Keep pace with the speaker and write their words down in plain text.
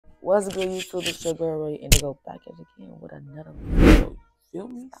What's good, YouTube? It's your girl, Indigo, back at it again with another video. Feel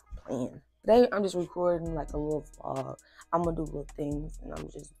me? Stop playing. Today, I'm just recording like a little vlog. I'm gonna do little things, and I'm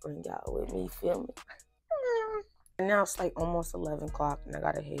just bring y'all with me. Feel me? And now it's like almost 11 o'clock, and I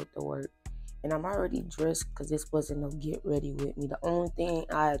gotta head to work. And I'm already dressed because this wasn't no get ready with me. The only thing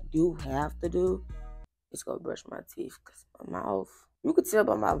I do have to do is go brush my teeth because my mouth. You could tell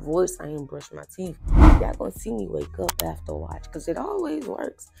by my voice I ain't brushing my teeth. Y'all gonna see me wake up after watch because it always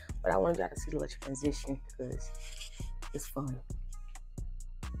works. But I want y'all to see the little transition because it's fun.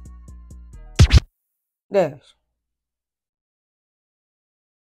 Dash.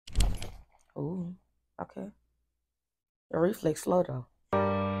 Ooh, okay. The reflex slow though.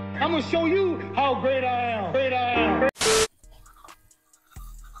 I'm gonna show you how great I am. Great I am.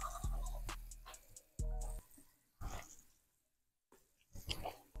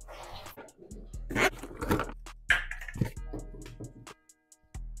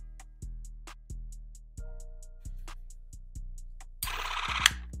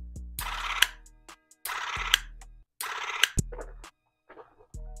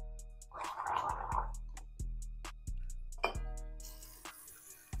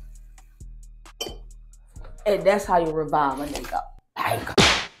 And that's how you revive a nigga.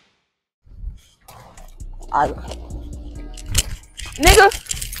 Nigga.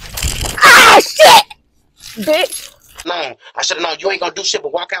 Ah, shit! Bitch. No, I should have known you ain't gonna do shit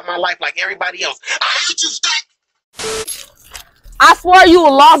but walk out my life like everybody else. I hate you, Stack! I swear you a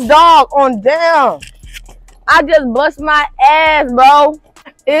lost dog on down. I just bust my ass, bro.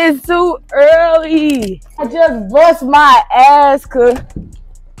 It's too early. I just bust my ass, cause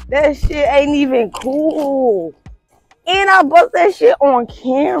that shit ain't even cool. And I bust that shit on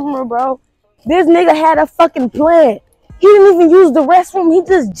camera, bro. This nigga had a fucking plan. He didn't even use the restroom. He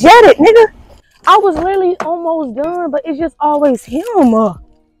just jetted, nigga. I was literally almost done, but it's just always him.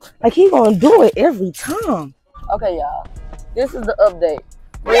 Like, he gonna do it every time. Okay, y'all. This is the update.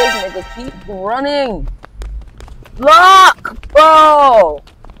 This nigga keep running. Look, bro.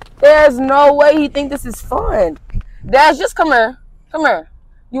 There's no way he think this is fun. Dash, just come here. Come here.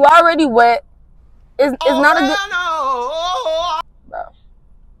 You already wet. It's not a good... Bro.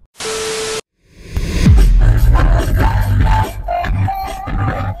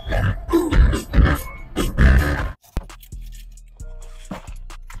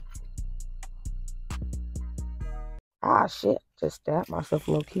 Ah, shit. Just stabbed myself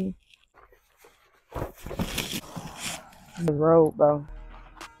low key. The road, bro.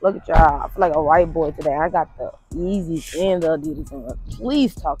 Look at y'all. I feel like a white boy today. I got the Yeezys and the Adidas on.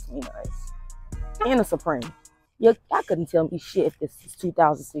 Please talk to me nice. And a Supreme. I couldn't tell me shit if this is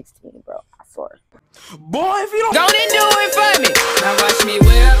 2016, bro. I swear. Boy, if you don't do it for me. Now watch me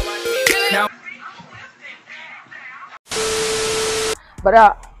whip. But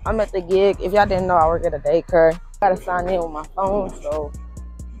I'm at the gig. If y'all didn't know, I work at a daycare. I gotta sign in with my phone, so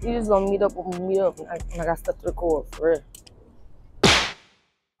you just gonna meet up when we meet up, and I got stuff to record for real.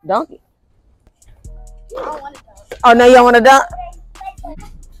 Dunk it. I don't want to dunk. Oh, no, you don't want to dunk?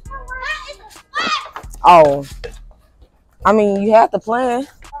 Oh. I mean, you have to plan.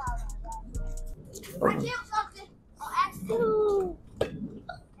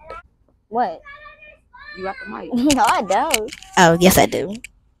 What? You got the mic. No, I don't. Oh, yes, I do.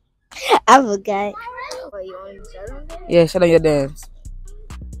 I forgot. Wait, you want me to shut on that? Yeah, shut on your dance.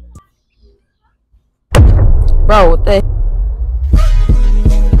 Bro, what the...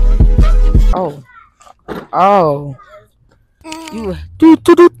 Oh. Oh. You... Do.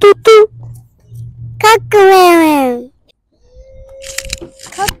 Cocomelon.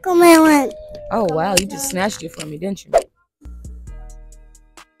 Cocomelon. Oh, wow. You just snatched it from me, didn't you?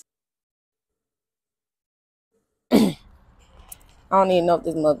 I don't even know if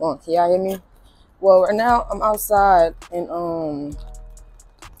this mug on. Can y'all hear me? Well, right now, I'm outside, and,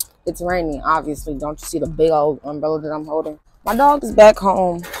 it's raining, obviously. Don't you see the big old umbrella that I'm holding? My dog is back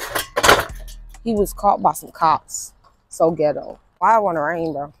home. He was caught by some cops. So ghetto. Why I want to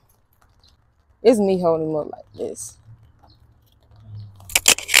rain, bro? It's me holding him up like this.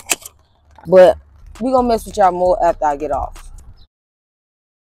 But we gonna mess with y'all more after I get off.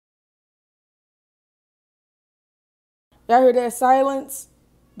 Y'all hear that silence?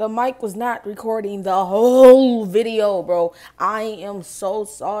 The mic was not recording the whole video, bro. I am so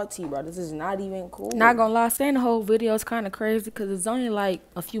salty, bro. This is not even cool. Not gonna lie, saying the whole video is kind of crazy because it's only like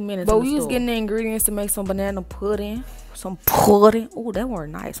a few minutes. But we was getting the ingredients to make some banana pudding. Some pudding. Oh, that were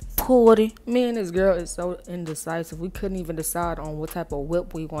nice. Pudding. Me and this girl is so indecisive. We couldn't even decide on what type of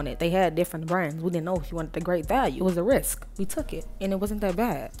whip we wanted. They had different brands. We didn't know if you wanted the Great Value. It was a risk. We took it, and it wasn't that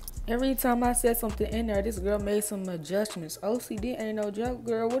bad. Every time I said something in there, this girl made some adjustments. OCD ain't no joke,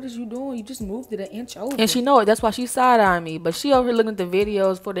 girl. What is you doing? You just moved it an inch over. And she know it. That's why she side-eyeing me. But she over here looking at the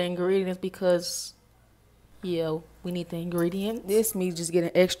videos for the ingredients because, yeah, we need the ingredients. This me just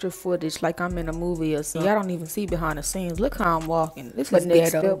getting extra footage like I'm in a movie or something. Y'all don't even see behind the scenes. Look how I'm walking. This is next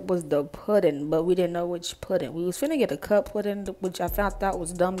step was the pudding, but we didn't know which pudding. We was finna get a cup pudding, which I found out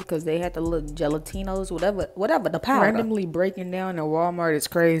was dumb because they had the little gelatinos, whatever, the powder. Randomly breaking down in Walmart is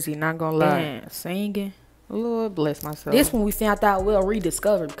crazy, not gonna lie. And singing. Lord bless myself. This one we found out well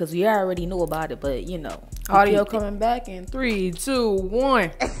rediscovered because we already knew about it, but you know. Audio coming back in 3, 2, 1.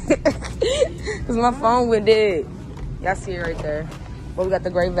 Cause my phone went dead. Y'all see it right there. But we got the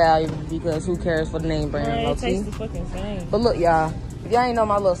great value because who cares for the name brand? Man, it tastes the fucking same. But look, y'all. If y'all ain't know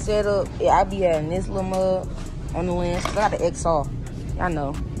my little setup, yeah, I be having this little mug on the lens. I got the XR. Y'all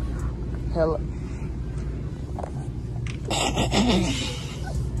know. Hella.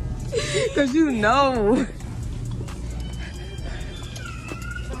 Cause you know.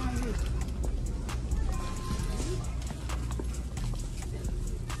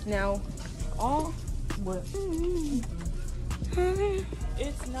 Now, all what?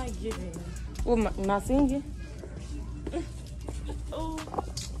 It's not giving. What am I singing? Oh,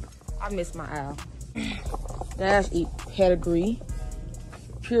 I miss my owl. Dash eat pedigree.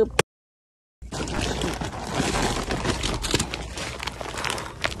 Pure.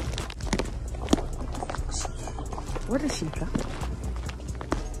 Where did she go?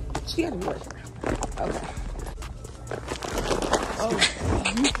 She got to work. Okay. Oh.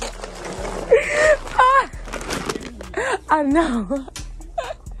 I know.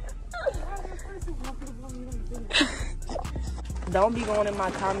 Don't be going in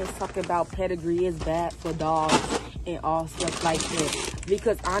my comments talking about pedigree is bad for dogs and all stuff like that.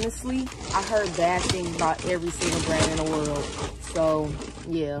 Because honestly, I heard bad things about every single brand in the world. So,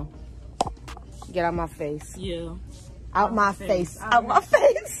 yeah. Get out my face. Yeah. Out my face. Out my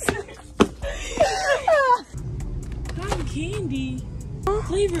face. Cotton candy.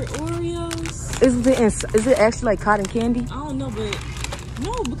 Flavored Oreos. Is it actually like cotton candy? I don't know, but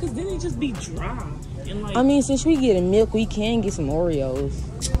no, because then it just be dry. And like, I mean, since we getting milk, we can get some Oreos.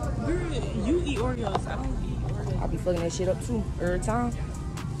 Girl, you eat Oreos. I don't eat Oreos. I be fucking that shit up too every time.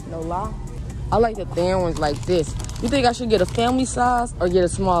 No lie. I like the thin ones like this. You think I should get a family size or get a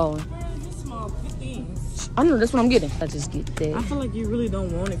small one? Girl, this small, fit things. I know that's what I'm getting. I just get that. I feel like you really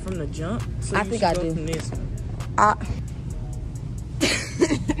don't want it from the jump. So I think I do. From this one.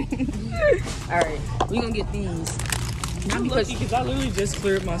 All right, we gonna get these. Not because I literally just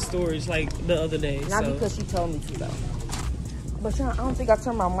cleared my storage like the other day. Not because she told me to though. But I don't think I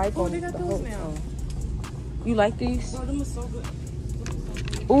turned my mic on they got the those whole now. time. You like these? Bro, them are so good.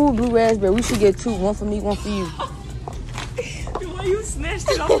 Ooh, blue raspberry. We should get 2. 1 for me, 1 for you. Why you snatched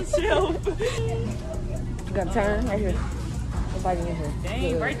it off the shelf? You gotta turn right here. Nobody in here.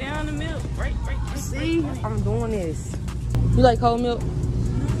 Dang, right down the milk. Right. See, I'm doing this. You like cold milk?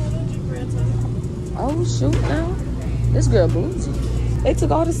 Oh shoot! Now this girl bougie. They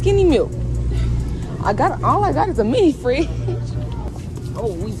took all the skinny milk. All I got is a mini fridge.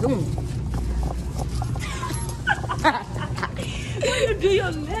 Oh, we zoom. Why you do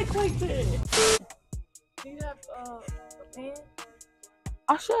your neck like that? Do you have a pan?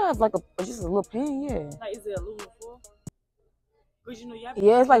 I should have like just a little pan, yeah. Like, is it aluminum foil? Cause you know you have.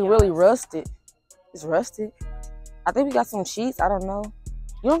 Yeah, it's like really rusted. It's rusted. I think we got some sheets. I don't know.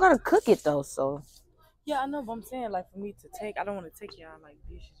 You don't gotta cook it though, so. Yeah, I know, but I'm saying like for me to take, I don't want to take y'all like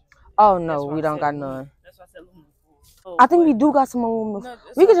dishes. Oh no, we don't got none. That's why I said aluminum foil. I think we do got some aluminum. No,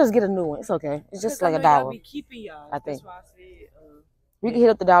 we could just get a new one. It's okay. It's just like $1. Be keeping y'all. I think. That's why I said, we can hit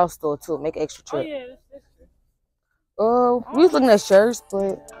up the dollar store too. Make an extra trip. Oh yeah, that's true. We was looking at shirts,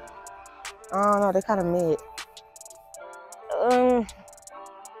 but I don't know. They kind of mid.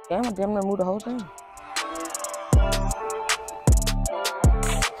 Damn, I damn near moved the whole thing.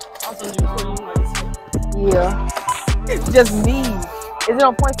 Yeah. It's just me. Is it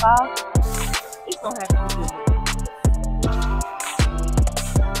on 0.5? It's gonna have to be good.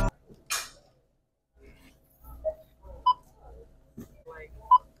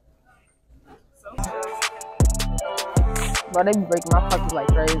 Bro, they be breaking my pockets like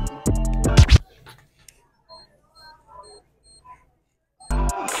crazy.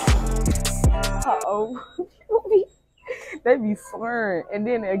 Uh-oh. They be swearing. And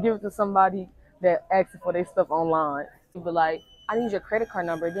then they'll give it to somebody that asks for their stuff online. They be like, I need your credit card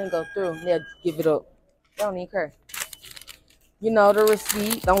number. It didn't go through. They'll give it up. They don't even care. You know, the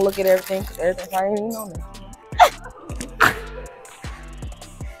receipt. Don't look at everything. Because everything probably ain't even on there.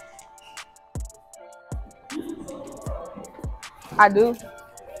 I do.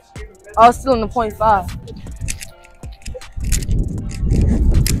 Oh, it's still in the 0.5.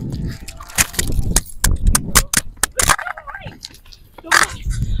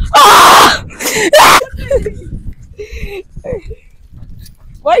 Ah!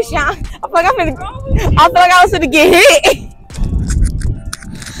 Wait, Sean. I feel like I was gonna get hit.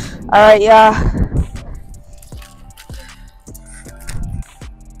 All right, y'all.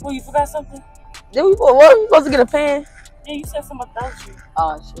 Oh, you forgot something? Then we supposed to get a pan? Yeah, you said something about you.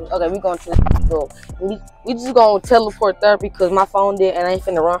 Oh shit. Okay, we going to go. We just gonna teleport there because my phone did, and I ain't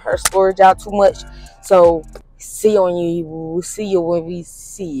finna run her storage out too much. So see you when we'll see you when we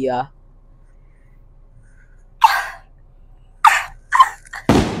see ya.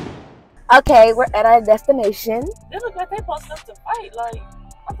 Okay, we're at our destination. They look like they supposed up to fight. Like,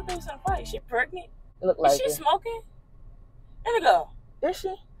 I thought they was gonna fight. She pregnant? It look like Is she it. smoking? Indigo. Is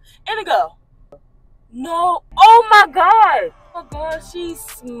she? Indigo. No. Oh my god. Oh my god, she's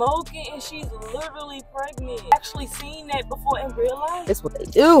smoking and she's literally pregnant. Actually seen that before in real life. That's what they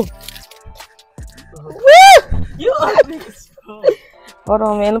do. Woo! You ugly as fuck. Hold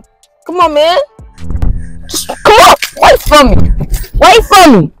on, man. Come on, man. Just come on. Wait for me. Wait for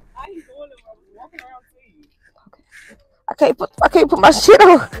me. How you doing it? I was walking around to you. Okay. I can't put my shit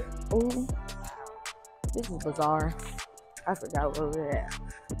on. Ooh. This is bizarre. I forgot where we're at.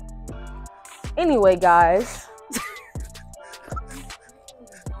 Anyway, guys.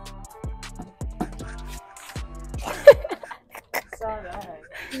 Sorry,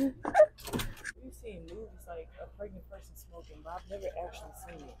 you've seen movies like a pregnant person smoking, but I've never actually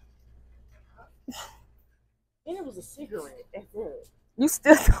seen it. And it was a cigarette. That's it. You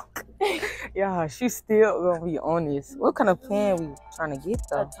still yeah, she's still gonna be on this. What kind of pan we trying to get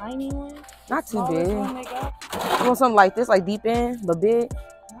though? A tiny one? Not too Smallest big. one they got? You want something like this, like deep in, but big?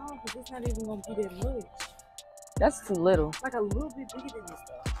 No, because it's not even gonna be that much. That's too little. Like a little bit bigger than this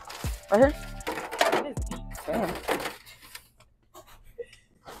stuff. Right here? It is deep. Damn.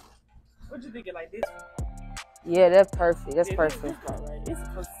 What you thinking, like this one? Yeah, that's perfect. That's Yeah, perfect. This part, right? It's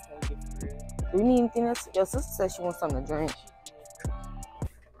supposed to get for real. Do we need anything else? Your sister said she wants something to drink.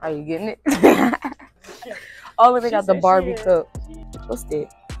 Are you getting it? Oh, look, they got the Barbie cup. What's that?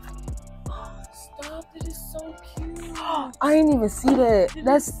 Stop, that is so cute. I didn't even see that.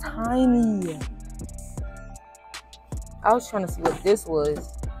 That's tiny. I was trying to see what this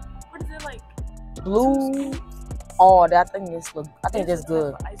was. What is it like? Blue. Oh, that thing is look. I think that's It's a type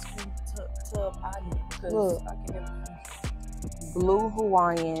good. of ice cream tub I need because Look. I can never finish. Blue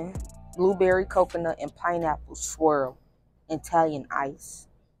Hawaiian, blueberry coconut, and pineapple swirl, Italian ice.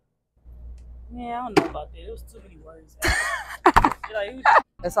 Yeah, I don't know about that. It was too many words. Like,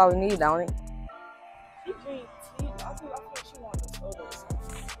 That's all we need, don't it? she drank tea. I feel like she wanted a soda or something.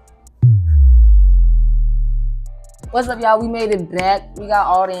 What's up, y'all? We made it back. We got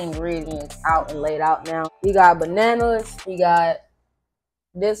all the ingredients out and laid out now. We got bananas. We got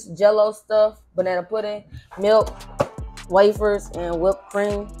this Jello stuff, banana pudding, milk, wafers, and whipped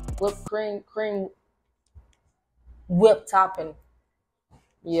cream. Whipped topping.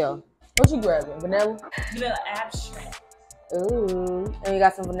 Yeah. What you grabbing? Vanilla? Vanilla abstract. Ooh. And we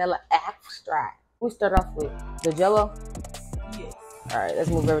got some vanilla extract. We start off with the Jello. Yes. All right, let's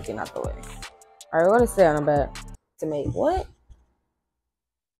move everything out the way. All right, what does it say on the back? To make what?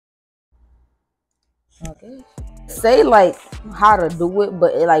 Okay. Say like how to do it,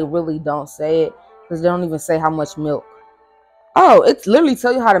 but it like really don't say it because they don't even say how much milk. Oh, it's literally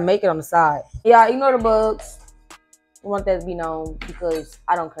tell you how to make it on the side. Yeah, ignore the bugs. I want that to be known because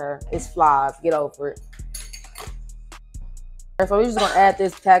I don't care. It's flies. Get over it. So we're just gonna add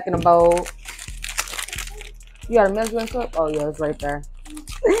this pack in a bowl. You got a measuring cup? Oh yeah, it's right there.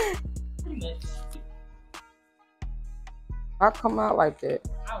 How come out like that?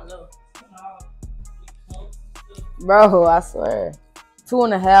 I don't know. Bro, I swear.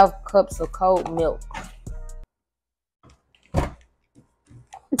 2.5 cups of cold milk. One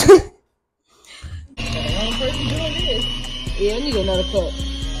person doing this. Yeah, I need another cup.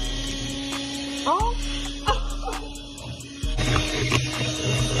 Oh.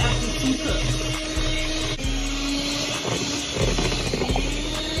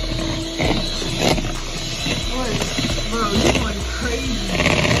 Bro, you going crazy.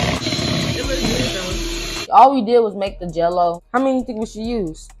 It looks good though. All we did was make the Jello. How many do you think we should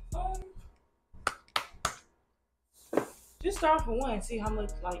use? Just start for one and see how much,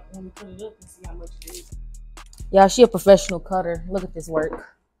 like, when we put it up and see how much it is. Yeah, she a professional cutter. Look at this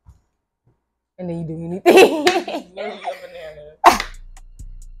work. And then you do anything. Maybe a banana.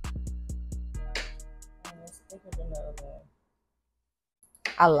 Let's take a banana.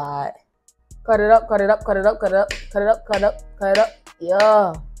 I lied. Cut it up, cut it up, cut it up, cut it up, cut it up, cut it up, cut it up.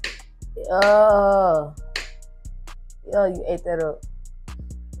 Yeah. Yeah, you ate that up.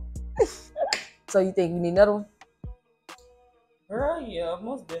 So you think you need another one? Girl, yeah,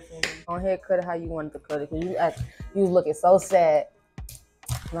 most definitely. Go ahead, cut it how you wanted to cut it. Cause you was looking so sad.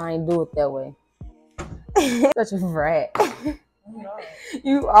 And I ain't do it that way. Such a rat.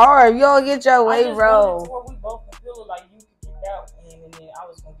 You are. If you don't get your way, bro. Before we both can feel it, like you could get that one, and then I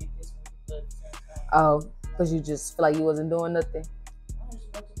was gonna get this one at the same time. Oh, because you just feel like you wasn't doing nothing. I just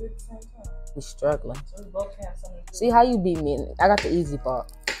want to do it at the same time. We struggling. So we both have something to do. See how you beat me. I got the easy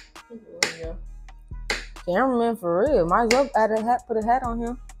part. Yeah. Cameraman for real. Might as well add a hat, put a hat on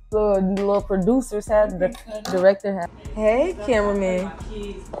him. Little producer's hat, the director hat. Hey, cameraman.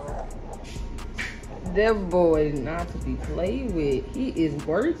 That boy is not to be played with. He is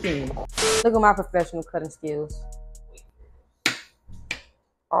working. Look at my professional cutting skills.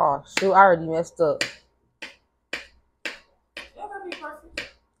 Oh, shoot. I already messed up. Y'all gotta be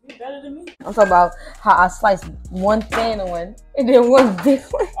perfect. You better than me. I'm talking about how I sliced one thin one and then one big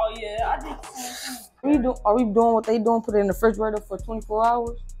one. Oh, yeah. I did the same thing. Are we doing what they doing? Put it in the refrigerator for 24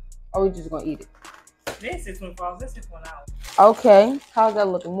 hours? Or are we just going to eat it? They said 24 hours. They said 1 hour. Okay. How's that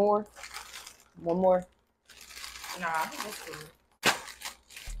looking? More? One more? Nah, that's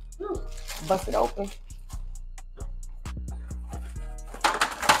cool. Bust it open.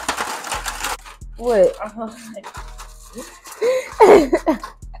 What?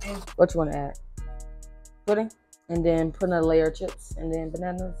 What you want to add? Pudding? And then put another layer of chips. And then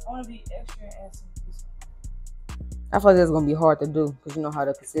bananas. I want to be extra and add some juice. I feel like that's going to be hard to do. Because you know how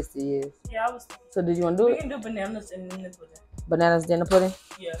the consistency is. Yeah, I was thinking. So did you want to do We it? can do bananas and then the pudding. Bananas, then the pudding?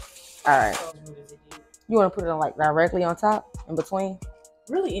 Yeah. Alright. You want to put it like directly on top? In between?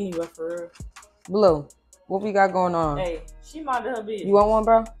 Really anywhere for her. Blue, what we got going on? Hey, she minded her business. You want one,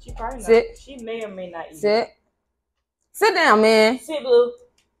 bro? She probably not. Sit. She may or may not eat. Sit. Sit down, man. Sit, Blue.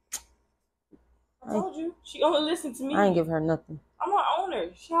 I told you. She only listened to me. I ain't give her nothing. I'm her owner.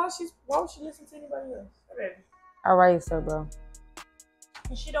 Why would she listen to anybody else? Hey, baby. I raised her, bro.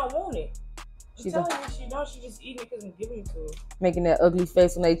 And she don't want it. She I'm telling you, she don't. She just eating it because I'm giving it to her. Making that ugly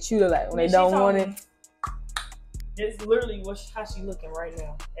face when they chew her, like when they don't want it. It's literally how she looking right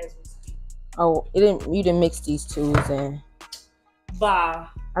now as we speak. Oh, you didn't mix these twos in. Bye.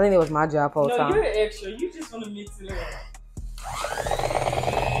 I think it was my job whole time. No, you're extra. You just want to mix it in.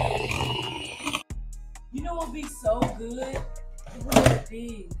 You know what would be so good?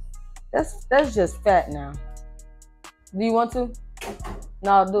 That's just fat now. Do you want to?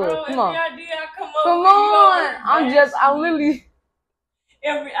 No, do it. Come on. Every idea I come Come with, on. I'm really.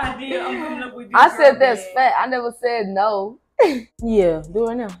 Every idea I'm coming up with. I said that's fat. I never said no. Yeah, do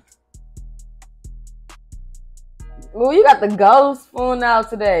it now. Well, you got the gold spoon out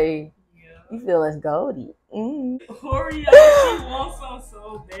today. Yeah. You feel less goldy. Hurry up, she wants some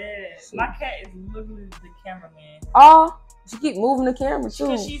so bad. My cat is literally the cameraman. Oh, she keep moving the camera too.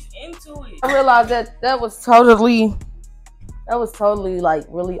 Because she's into it. I realized that was totally like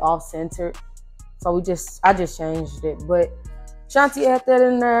really off centered. So I just changed it. But Shanti add that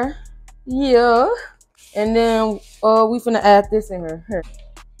in there. Yeah. And then we finna add this in here.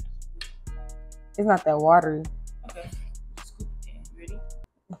 It's not that watery. Okay. Scoop it in. Ready?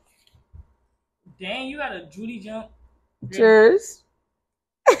 Dang, you got a Judy jump. Ready? Cheers.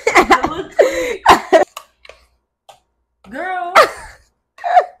 Look quick. Girl.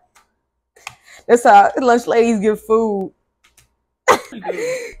 That's how lunch ladies get food.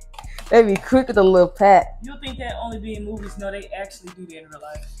 They be quick with a little pat. You think that only be in movies? No, they actually do that in real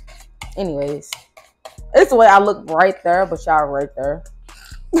life. Anyways, it's the way I look right there, but y'all right there.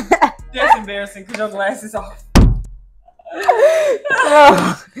 That's embarrassing because your glasses off.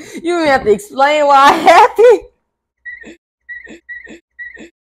 You even have to explain why I'm happy.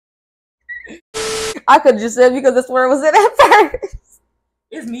 I could have just said because that's where it was at first.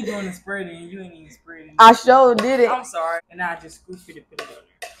 It's me doing the spreading and you ain't even spreading. I sure did it. I'm sorry. And I just scooped it and put it on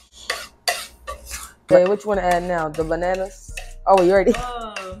there. Okay, what you want to add now? The bananas? Oh, you already.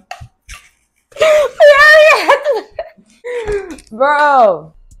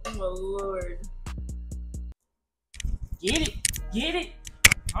 Bro. Oh my lord. Get it.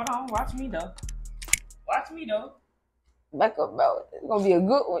 Hold on, watch me though. Back up, bro. It's gonna be a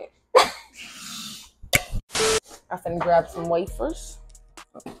good one. I'm finna grab some wafers.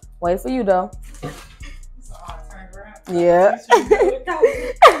 Wait for you though. Yeah.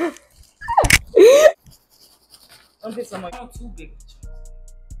 Don't get so much. Not too big.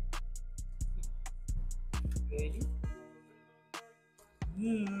 Ready?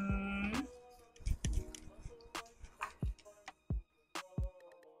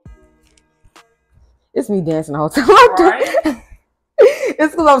 It's me dancing the whole time. Right?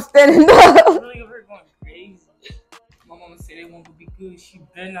 It's because I'm standing up. I'm really over here going crazy. My mama said they want to be good. She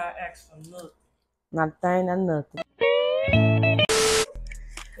better not ask for nothing. Not a thing, not nothing.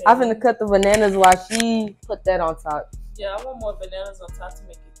 I'm finna cut the bananas while she put that on top. Yeah, I want more bananas on top to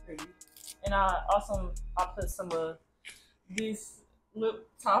make it pretty. And I put some of this lip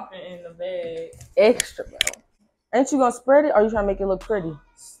topping in the bag. Extra, bro. Ain't you gonna spread it or you trying to make it look pretty?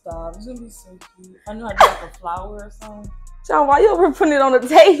 Stop, it's gonna be so cute. I know how to do like a flower or something. Sean, why you over putting it on the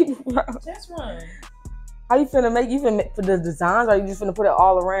table, bro? Just run. How you finna make? You finna make for the designs or you just finna put it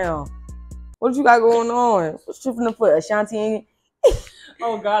all around? What you got going on? What you finna put? Ashanti in?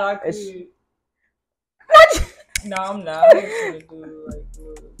 Oh God, I could. No, I'm not. I'm just gonna do like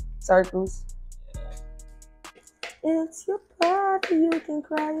circles. Yeah. It's your party. You can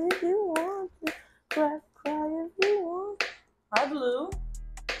cry if you want to. Cry if you want. Hi, Blue.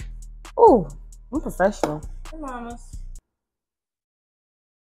 Ooh, I'm professional. Hey, mamas.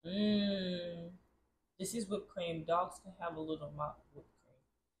 This is whipped cream. Dogs can have a little amount of whipped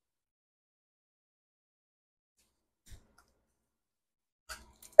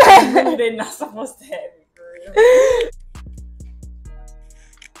cream. Really, they're not supposed to have it, girl.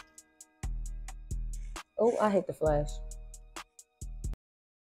 Oh, I hate the flash.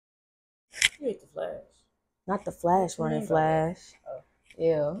 You hate the flash. Not the flash running flash. Oh.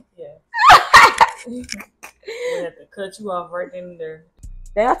 Yeah. Yeah. We have to cut you off right then and there.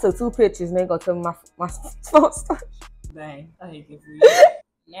 Dang, I took 2 pictures and they gonna tell me my phone started. Dang, I hate it for you.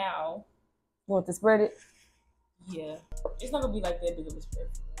 Now. You want to spread it? Yeah. It's not gonna be like that big of a spread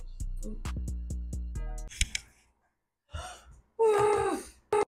for us.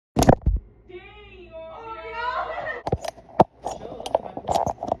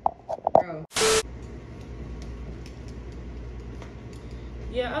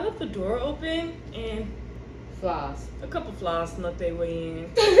 Yeah, I left the door open and Flies. a couple flies snuck their way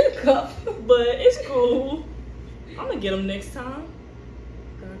in. But it's cool. I'm gonna get them next time.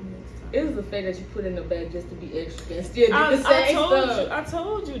 It was the fact that you put in the bag just to be extra and still do the same stuff. I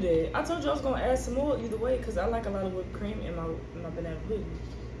told you that. I told you I was gonna add some more either way because I like a lot of whipped cream in my banana pudding.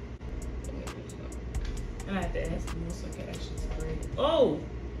 And I have to add some more so I can actually spread it. Oh!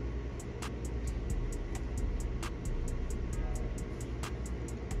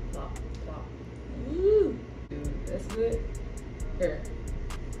 Plop, plop. Woo! That's good. Here.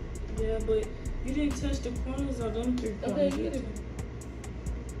 Yeah, but you didn't touch the corners of them 3 corners. Okay, get it.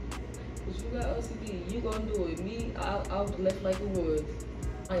 Cause you got OCD. You gonna do it. Me, I'll left like it was.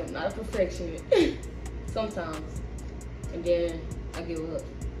 I am not a perfectionist. Sometimes. And then I give up.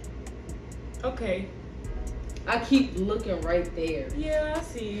 Okay. I keep looking right there. Yeah, I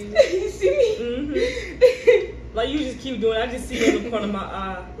see you. You see me? Mm-hmm. Like you just keep doing it. I just see you in the corner of my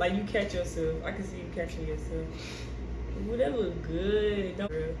eye. Like you catch yourself. I can see you catching yourself. Ooh, that look good.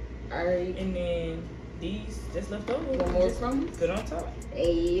 Alright. And then these just left over. One more crumbles? Good on top.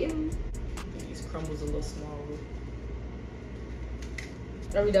 Hey. These crumbles a little smaller.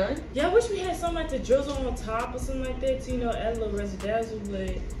 Are we done? Yeah, I wish we had something like the drizzle on top or something like that to, you know, add a little razzle-dazzle,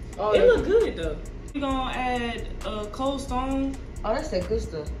 but it look good though. We're gonna add Cold Stone. Oh, that's that good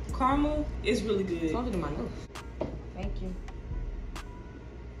stuff. Caramel. It's really good. Something in my nose. Thank you.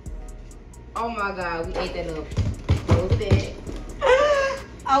 Oh my God, we ate that up. Close that.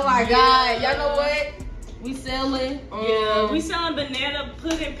 Oh my God, y'all know what? We selling. Yeah, we selling banana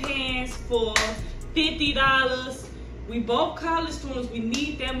pudding pans for $50. We both college students. We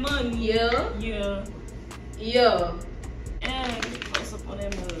need that money. Yeah. Yeah. Yeah. And close up on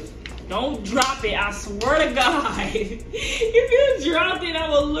that mug. Don't drop it. I swear to God. If you dropped it, I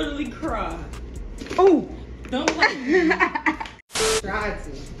will literally cry. Oh. Don't play me. Tried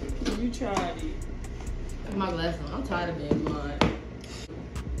to. You tried it. Put my glass on. I'm tired of being blind.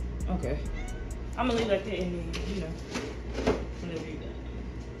 Okay. I'm gonna leave like that and then, you know, whenever you're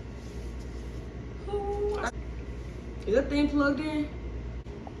done. Is that thing plugged in?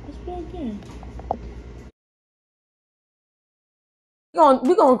 It's plugged in.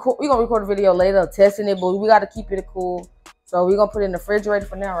 We gonna record a video later testing it, but we gotta keep it cool. So we're gonna put it in the refrigerator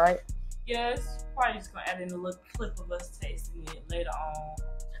for now, right? Yes. Probably just gonna add in a little clip of us tasting it later on.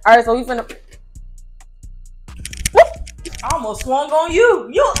 All right, so we finna. I almost swung on you.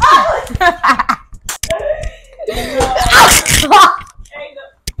 You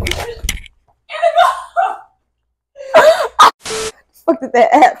Fuck did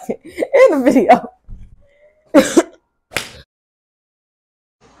that happen in the video?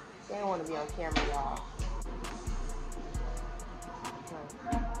 They don't want to be on camera, y'all.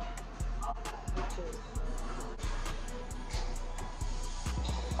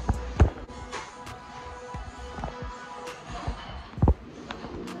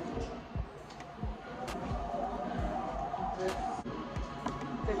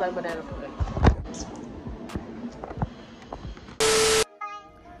 like banana pudding.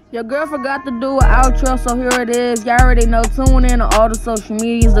 Your girl forgot to do an outro, so here it is. Y'all already know. Tune in on all the social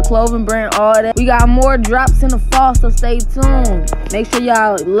medias, the clothing brand, all that. We got more drops in the fall, so stay tuned. Make sure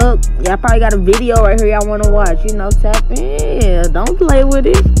y'all look. Y'all probably got a video right here y'all want to watch. You know, tap in. Don't play with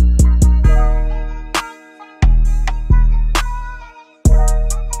it.